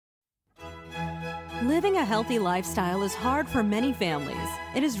Living a healthy lifestyle is hard for many families.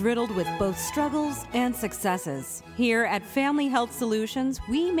 It is riddled with both struggles and successes. Here at Family Health Solutions,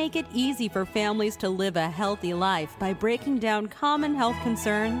 we make it easy for families to live a healthy life by breaking down common health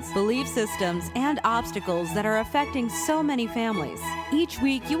concerns, belief systems, and obstacles that are affecting so many families. Each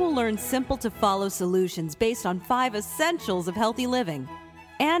week, you will learn simple-to-follow solutions based on 5 essentials of healthy living.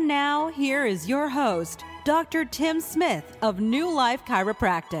 And now, here is your host, Dr. Tim Smith of New Life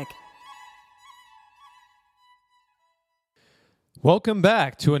Chiropractic. Welcome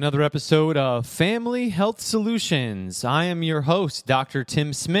back to another episode of Family Health Solutions. I am your host, Dr.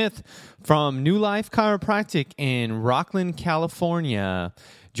 Tim Smith from New Life Chiropractic in Rocklin, California,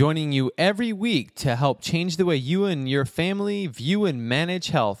 joining you every week to help change the way you and your family view and manage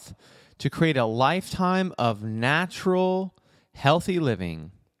health to create a lifetime of natural, healthy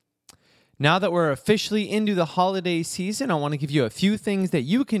living. Now that we're officially into the holiday season, I want to give you a few things that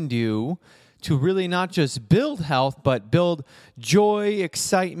you can do to really not just build health, but build joy,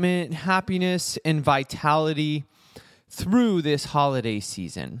 excitement, happiness, and vitality through this holiday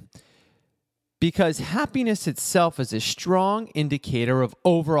season. Because happiness itself is a strong indicator of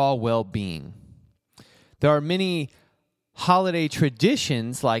overall well-being. There are many holiday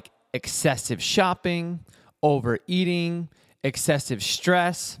traditions like excessive shopping, overeating, excessive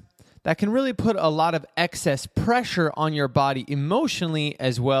stress, that can really put a lot of excess pressure on your body emotionally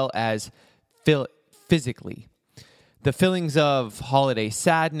as well as physically. The feelings of holiday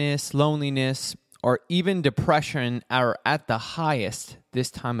sadness, loneliness, or even depression are at the highest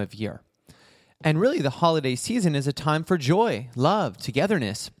this time of year. And really, the holiday season is a time for joy, love,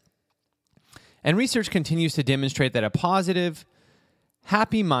 togetherness. And research continues to demonstrate that a positive,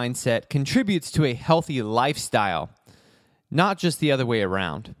 happy mindset contributes to a healthy lifestyle, not just the other way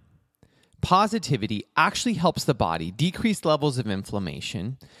around. Positivity actually helps the body decrease levels of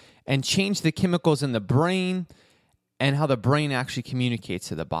inflammation and change the chemicals in the brain and how the brain actually communicates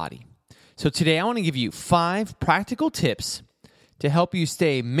to the body. So today I want to give you 5 practical tips to help you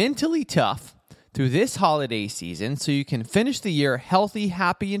stay mentally tough through this holiday season so you can finish the year healthy,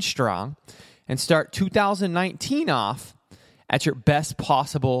 happy, and strong and start 2019 off at your best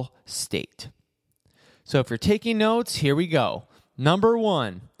possible state. So if you're taking notes, here we go. Number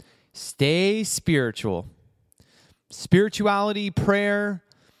 1, stay spiritual. Spirituality, prayer,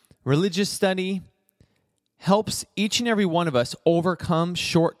 religious study helps each and every one of us overcome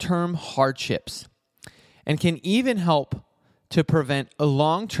short-term hardships and can even help to prevent a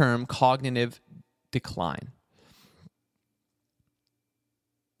long-term cognitive decline.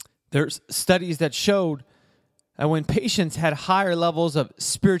 There's studies that showed that when patients had higher levels of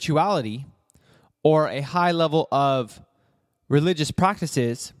spirituality or a high level of religious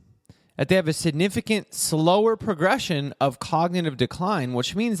practices, that they have a significant slower progression of cognitive decline,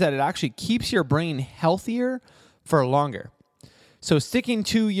 which means that it actually keeps your brain healthier for longer. So sticking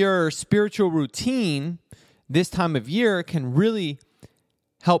to your spiritual routine this time of year can really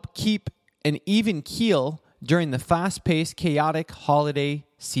help keep an even keel during the fast-paced, chaotic holiday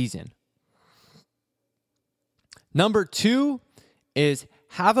season. Number 2 is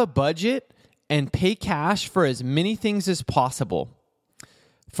have a budget and pay cash for as many things as possible.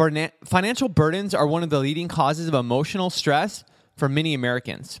 Financial burdens are one of the leading causes of emotional stress for many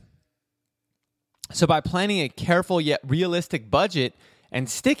Americans. So by planning a careful yet realistic budget and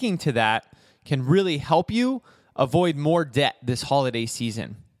sticking to that can really help you avoid more debt this holiday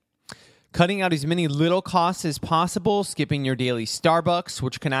season. Cutting out as many little costs as possible, skipping your daily Starbucks,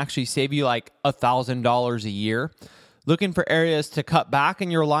 which can actually save you like $1,000 a year. Looking for areas to cut back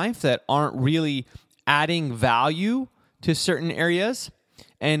in your life that aren't really adding value to certain areas.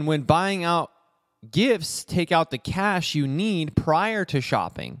 And when buying out gifts, take out the cash you need prior to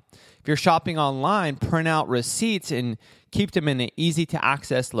shopping. If you're shopping online, print out receipts and keep them in an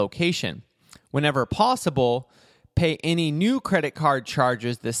easy-to-access location. Whenever possible, pay any new credit card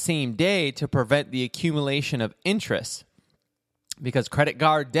charges the same day to prevent the accumulation of interest, because credit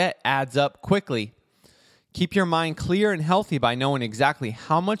card debt adds up quickly. Keep your mind clear and healthy by knowing exactly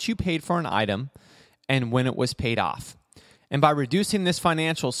how much you paid for an item and when it was paid off. And by reducing this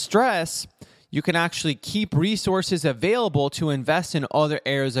financial stress, you can actually keep resources available to invest in other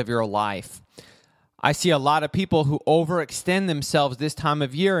areas of your life. I see a lot of people who overextend themselves this time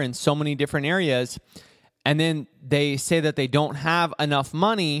of year in so many different areas, and then they say that they don't have enough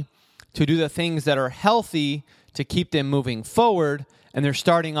money to do the things that are healthy to keep them moving forward, and they're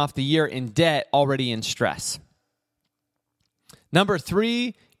starting off the year in debt, already in stress. Number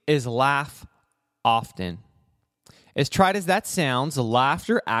 3 is laugh often. As trite as that sounds,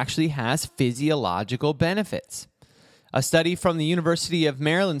 laughter actually has physiological benefits. A study from the University of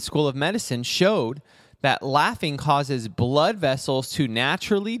Maryland School of Medicine showed that laughing causes blood vessels to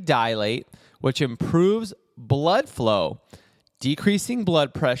naturally dilate, which improves blood flow, decreasing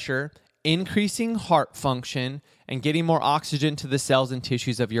blood pressure, increasing heart function, and getting more oxygen to the cells and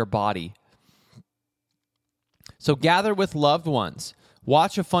tissues of your body. So gather with loved ones.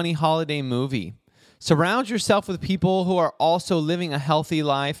 Watch a funny holiday movie. Surround yourself with people who are also living a healthy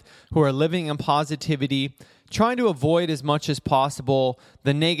life, who are living in positivity, trying to avoid as much as possible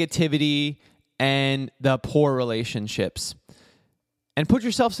the negativity and the poor relationships. And put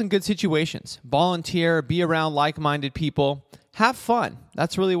yourselves in good situations. Volunteer, be around like-minded people. Have fun.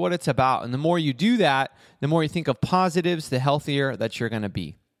 That's really what it's about. And the more you do that, the more you think of positives, the healthier that you're going to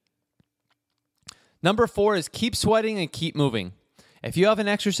be. Number 4 is keep sweating and keep moving. If you have an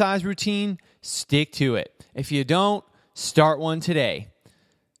exercise routine, stick to it. If you don't, start one today.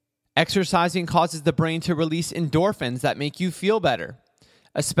 Exercising causes the brain to release endorphins that make you feel better.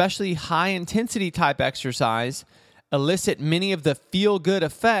 Especially high-intensity type exercise elicit many of the feel-good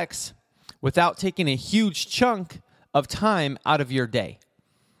effects without taking a huge chunk of time out of your day.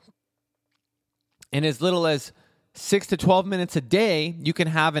 In as little as 6 to 12 minutes a day, you can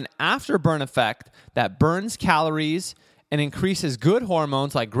have an afterburn effect that burns calories and increases good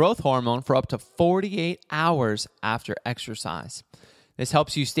hormones like growth hormone for up to 48 hours after exercise. This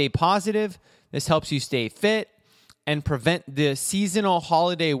helps you stay positive, this helps you stay fit, and prevent the seasonal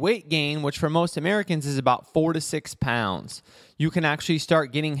holiday weight gain, which for most Americans is about 4 to 6 pounds. You can actually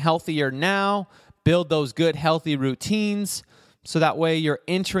start getting healthier now, build those good healthy routines, so that way you're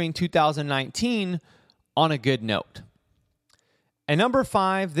entering 2019 on a good note. And number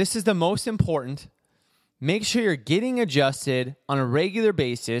 5, this is the most important. Make sure you're getting adjusted on a regular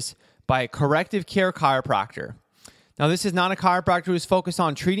basis by a corrective care chiropractor. Now, this is not a chiropractor who's focused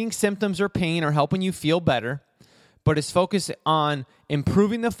on treating symptoms or pain or helping you feel better, but is focused on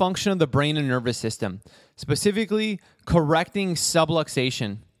improving the function of the brain and nervous system, specifically correcting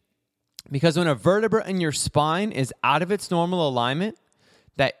subluxation. Because when a vertebra in your spine is out of its normal alignment,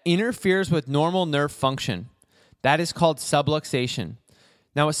 that interferes with normal nerve function. That is called subluxation.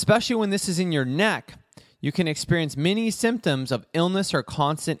 Now, especially when this is in your neck, you can experience many symptoms of illness or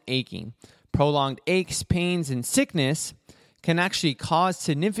constant aching. Prolonged aches, pains, and sickness can actually cause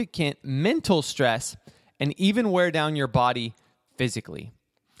significant mental stress and even wear down your body physically.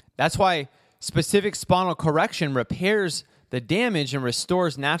 That's why specific spinal correction repairs the damage and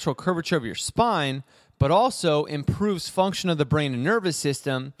restores natural curvature of your spine, but also improves function of the brain and nervous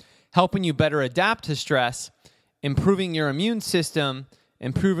system, helping you better adapt to stress, improving your immune system,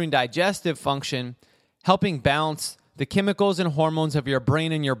 improving digestive function, helping balance the chemicals and hormones of your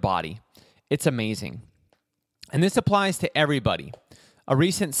brain and your body. It's amazing. And this applies to everybody. A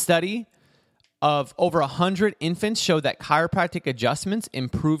recent study of over 100 infants showed that chiropractic adjustments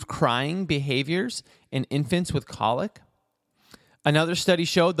improve crying behaviors in infants with colic. Another study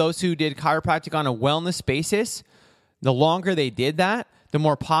showed those who did chiropractic on a wellness basis, the longer they did that, the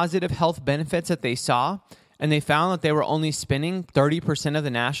more positive health benefits that they saw. And they found that they were only spending 30% of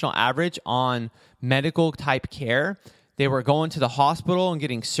the national average on medical type care. They were going to the hospital and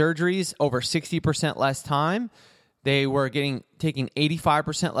getting surgeries over 60% less time. They were taking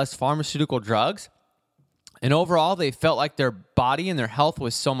 85% less pharmaceutical drugs. And overall, they felt like their body and their health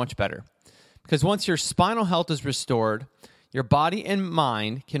was so much better. Because once your spinal health is restored, your body and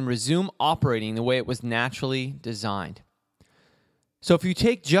mind can resume operating the way it was naturally designed. So if you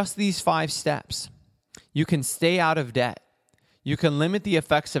take just these 5 steps, you can stay out of debt. You can limit the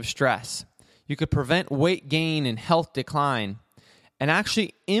effects of stress. You could prevent weight gain and health decline, and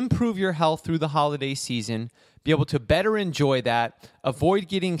actually improve your health through the holiday season, be able to better enjoy that, avoid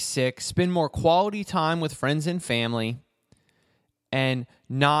getting sick, spend more quality time with friends and family, and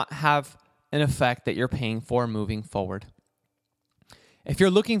not have an effect that you're paying for moving forward. If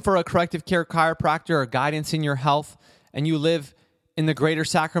you're looking for a corrective care chiropractor or guidance in your health, and you live in the greater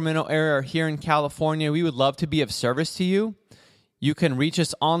Sacramento area or here in California, we would love to be of service to you. You can reach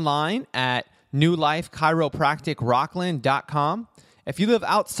us online at newlifechiropracticrockland.com. If you live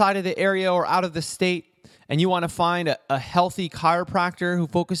outside of the area or out of the state and you want to find a healthy chiropractor who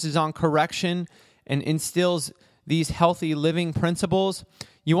focuses on correction and instills these healthy living principles,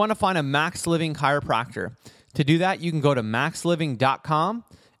 you want to find a Max Living chiropractor. To do that, you can go to maxliving.com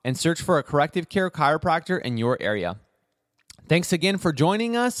and search for a corrective care chiropractor in your area. Thanks again for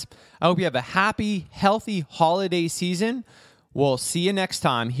joining us. I hope you have a happy, healthy holiday season. We'll see you next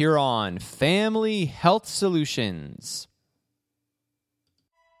time here on Family Health Solutions.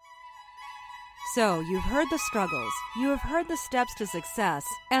 So, you've heard the struggles, you have heard the steps to success,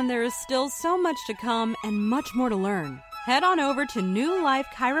 and there is still so much to come and much more to learn. Head on over to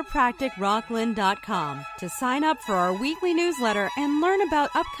newlifechiropracticrocklin.com to sign up for our weekly newsletter and learn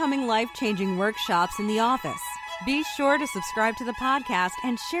about upcoming life-changing workshops in the office. Be sure to subscribe to the podcast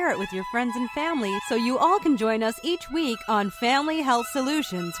and share it with your friends and family so you all can join us each week on Family Health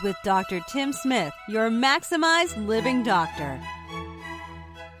Solutions with Dr. Tim Smith, your maximized living doctor.